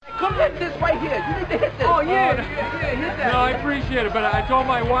I appreciate it, but I told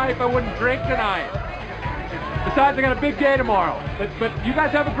my wife I wouldn't drink tonight. Besides, I got a big day tomorrow. But you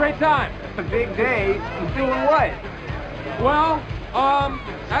guys have a great time. A big day? You doing what? Well,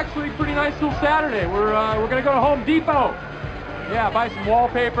 actually, pretty nice little Saturday. We're gonna go to Home Depot. Yeah, buy some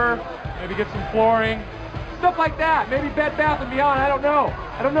wallpaper, maybe get some flooring, stuff like that. Maybe Bed Bath & Beyond. I don't know.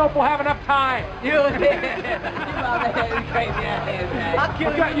 I don't know if we'll have enough time. You crazy.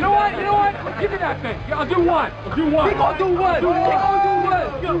 You know what? Give me that thing. I'll do one. We gonna do one.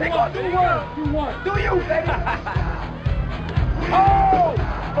 They gonna do one. Do you, baby? Oh!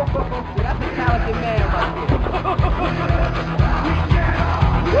 That's a talented man right there.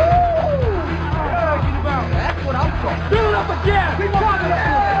 Woo! That's what I'm talking. Fill it up again! We got it!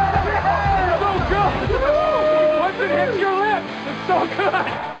 It's so good! Once it hits your lips, it's so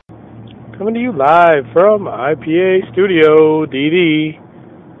good! Coming to you live from IPA Studio DD.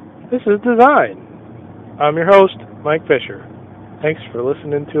 This is Design. I'm your host, Mike Fisher. Thanks for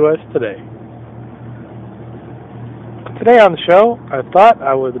listening to us today. Today on the show, I thought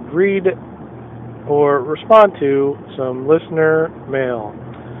I would read or respond to some listener mail.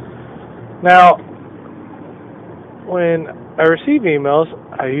 Now, when I receive emails,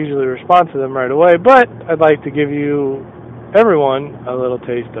 I usually respond to them right away, but I'd like to give you, everyone, a little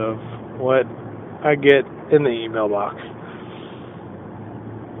taste of what I get in the email box.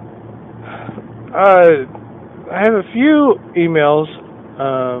 I have a few emails,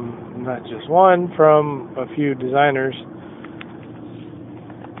 not just one, from a few designers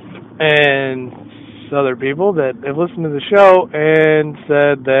and other people that have listened to the show and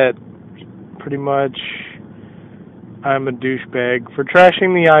said that pretty much I'm a douchebag for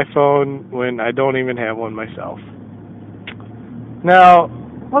trashing the iPhone when I don't even have one myself. Now,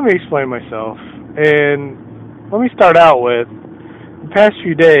 let me explain myself, and let me start out with the past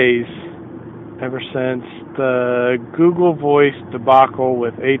few days, ever since the Google Voice debacle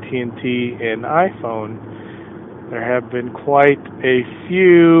with AT&T and iPhone, there have been quite a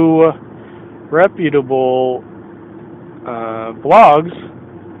few reputable blogs,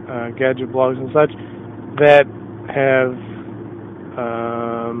 gadget blogs and such, that have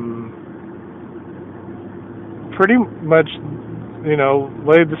pretty much,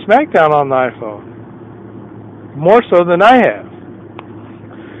 laid the smackdown on the iPhone. More so than I have.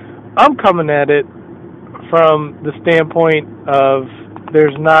 I'm coming at it from the standpoint of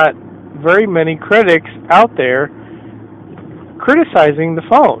there's not very many critics out there criticizing the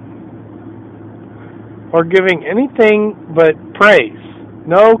phone or giving anything but praise.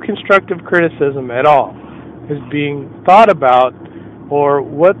 No constructive criticism at all is being thought about or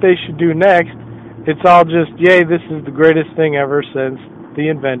what they should do next. It's all just, yay, this is the greatest thing ever since the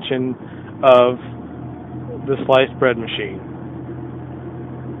invention of the sliced bread machine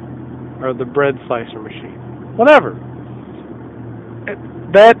or the bread slicer machine. Whatever.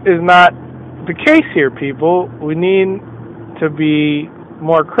 That is not the case here, people. We need to be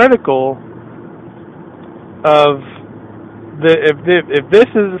more critical of if this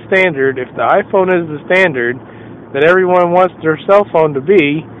is the standard, if the iPhone is the standard that everyone wants their cell phone to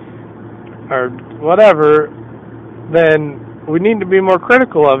be, or whatever, then we need to be more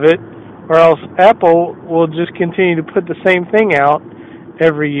critical of it, or else Apple will just continue to put the same thing out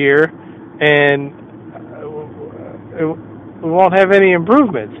every year, and we won't have any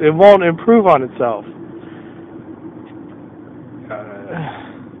improvements. It won't improve on itself.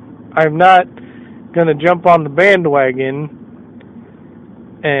 I'm not going to jump on the bandwagon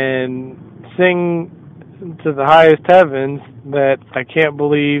and sing to the highest heavens that I can't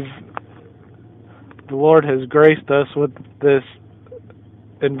believe the Lord has graced us with this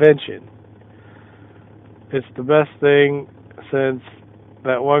invention. It's the best thing since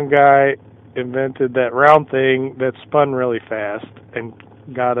that one guy invented that round thing that spun really fast and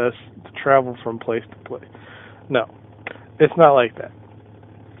got us to travel from place to place. No, it's not like that.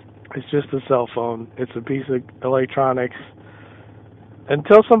 It's just a cell phone. It's a piece of electronics.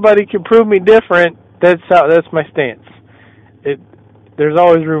 Until somebody can prove me different, that's my stance. There's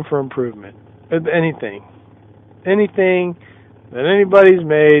always room for improvement. Anything that anybody's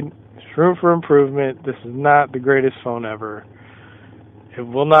made, there's room for improvement. This is not the greatest phone ever. It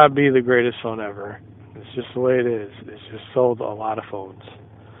will not be the greatest phone ever. It's just the way it is. It's just sold a lot of phones.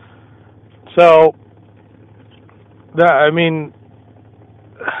 So, I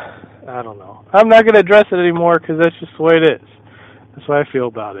don't know. I'm not going to address it anymore because that's just the way it is. That's how I feel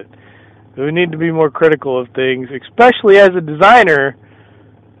about it. We need to be more critical of things, especially as a designer.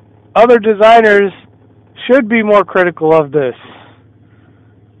 Other designers should be more critical of this.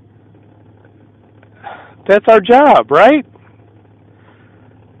 That's our job, right?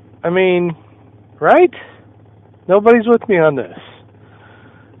 Right? Nobody's with me on this.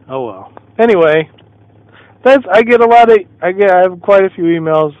 Oh well. Anyway, I have quite a few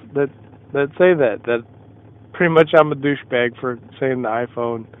emails that say that pretty much I'm a douchebag for saying the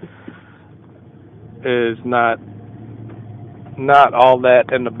iPhone is not all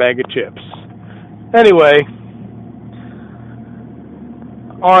that and a bag of chips. Anyway,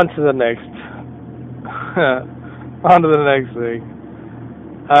 on to the next thing.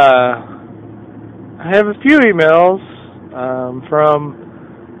 I have a few emails from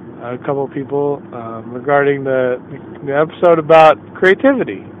a couple of people regarding the episode about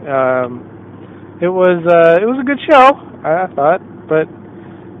creativity. It was a good show, I thought, but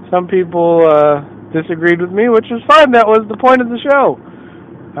some people disagreed with me, which was fine. That was the point of the show.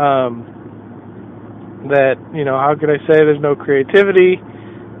 That, how could I say there's no creativity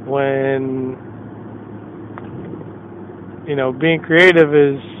when, being creative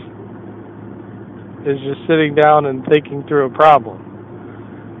is just sitting down and thinking through a problem.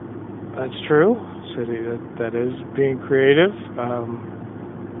 That's true. That is being creative.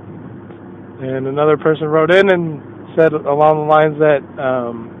 And another person wrote in and said along the lines that,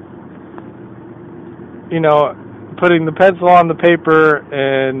 putting the pencil on the paper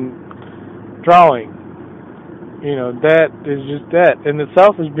and drawing, that is just that in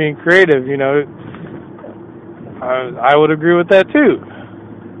itself is being creative. I would agree with that too.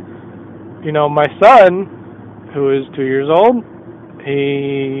 My son, who is 2 years old,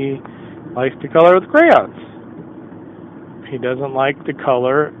 he likes to color with crayons. He doesn't like to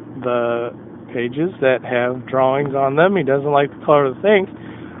color the pages that have drawings on them. He doesn't like to color the things.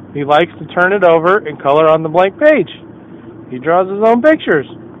 He likes to turn it over and color on the blank page. He draws his own pictures.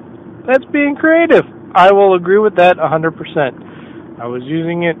 That's being creative. I will agree with that 100%. I was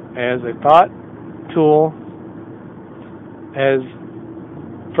using it as a thought tool,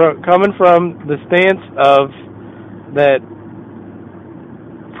 coming from the stance of that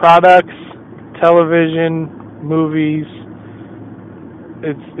products, television, movies,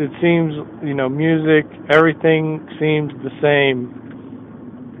 it seems, music, everything seems the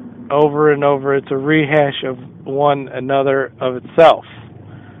same over and over. It's a rehash of one another of itself.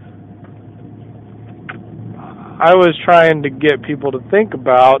 I was trying to get people to think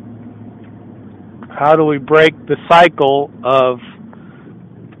about how do we break the cycle of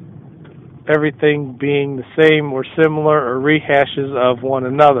everything being the same or similar or rehashes of one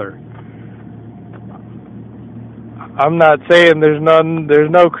another. I'm not saying there's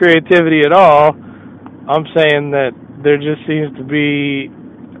no creativity at all. I'm saying that there just seems to be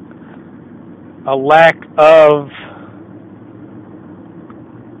a lack of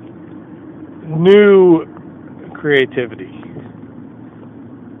new creativity.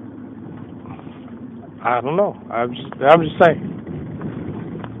 I don't know. I'm just saying.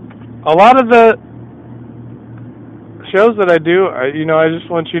 A lot of the shows that I do, I just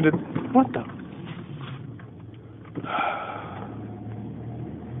want you to... What the...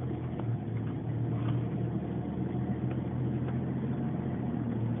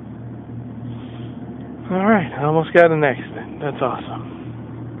 Alright, I almost got an accident. That's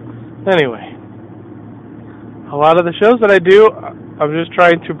awesome. Anyway, a lot of the shows that I do, I'm just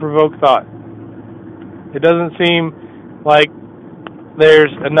trying to provoke thought. It doesn't seem like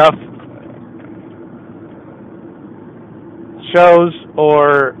there's enough shows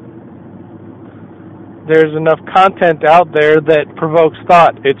or there's enough content out there that provokes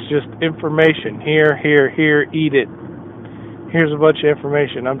thought. It's just information. Here, eat it. Here's a bunch of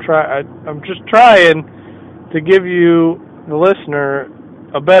information. I'm just trying to give you, the listener,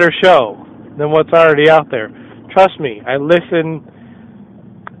 a better show than what's already out there. Trust me, I listen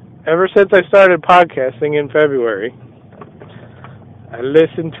ever since I started podcasting in February. I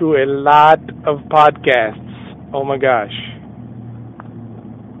listen to a lot of podcasts. Oh my gosh.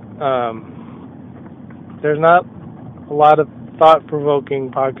 There's not a lot of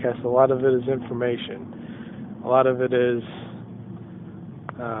thought-provoking podcasts. A lot of it is information. A lot of it is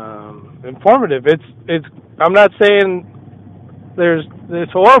informative. I'm not saying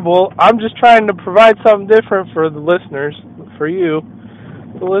it's horrible. I'm just trying to provide something different for the listeners, for you,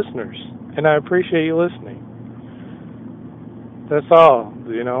 the listeners. And I appreciate you listening. That's all.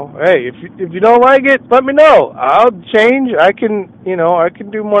 Hey, if you don't like it, let me know. I'll change. I can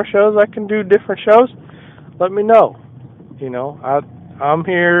do more shows. I can do different shows. Let me know. I'm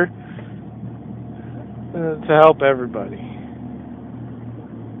here to help everybody.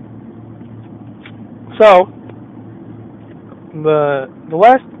 So, the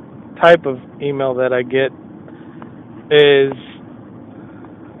last type of email that I get is,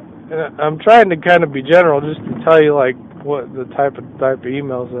 I'm trying to kind of be general just to tell you what the type of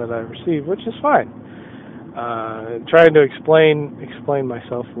emails that I receive, which is fine. trying to explain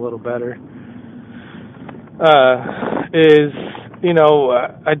myself a little better, is, you know,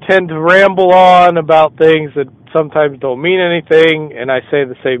 I tend to ramble on about things that sometimes don't mean anything, and I say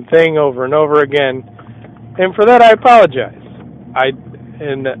the same thing over and over again, and for that I apologize.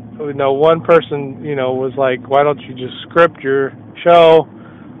 And you know, one person, you know, was like, why don't you just script your show,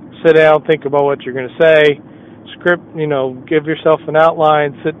 sit down, think about what you're going to say, script, you know, give yourself an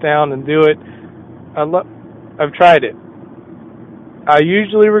outline, sit down and do it. I've tried it. I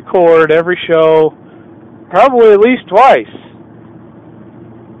usually record every show probably at least twice.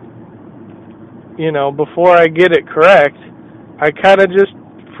 You know, before I get it correct, I kind of just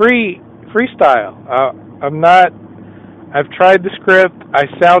freestyle. I've tried the script. I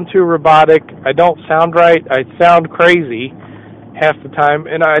sound too robotic. I don't sound right. I sound crazy half the time.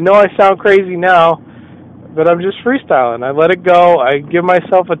 And I know I sound crazy now, but I'm just freestyling. I let it go. I give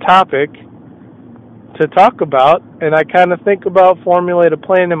myself a topic to talk about, and I kind of think about, formulate a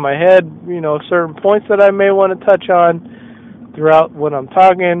plan in my head, you know, certain points that I may want to touch on throughout when I'm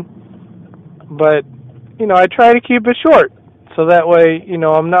talking. But, you know, I try to keep it short, so that way, you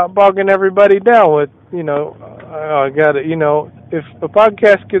know, I'm not bogging everybody down with, you know, I got to, you know, if a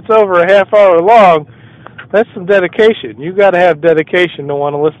podcast gets over a half hour long, that's some dedication. You got to have dedication to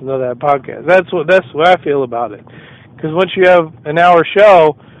want to listen to that podcast. That's what I feel about it. Because once you have an hour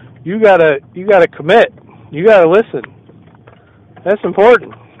show, you gotta commit. You gotta listen. That's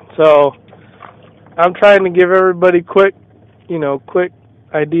important. So I'm trying to give everybody quick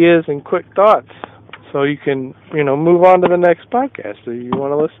ideas and quick thoughts, so you can, you know, move on to the next podcast. If you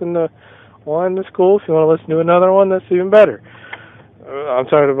want to listen to one, that's cool. If you want to listen to another one, that's even better. I'm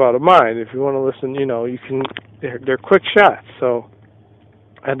talking about mine. If you want to listen, you know, you can. They're quick shots. So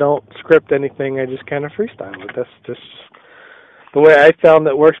I don't script anything. I just kind of freestyle it. That's just the way I found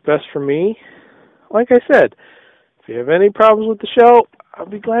that works best for me. Like I said, if you have any problems with the show, I'll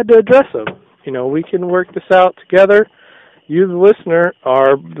be glad to address them. You know, we can work this out together. You, the listener,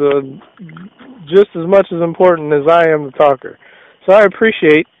 are just as much as important as I am the talker. So I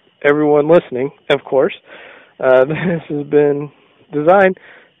appreciate everyone listening, of course. This has been Design.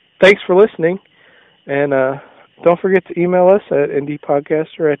 Thanks for listening. And don't forget to email us at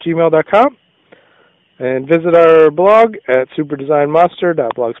ndpodcaster@gmail.com. And visit our blog at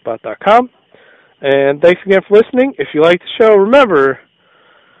superdesignmonster.blogspot.com. And thanks again for listening. If you like the show, remember,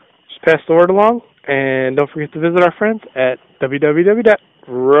 just pass the word along. And don't forget to visit our friends at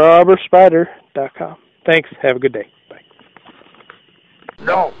www.rubberspider.com. Thanks. Have a good day. Bye.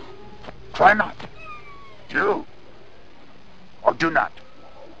 No. Try not. Do. Or do not.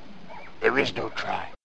 There is no try.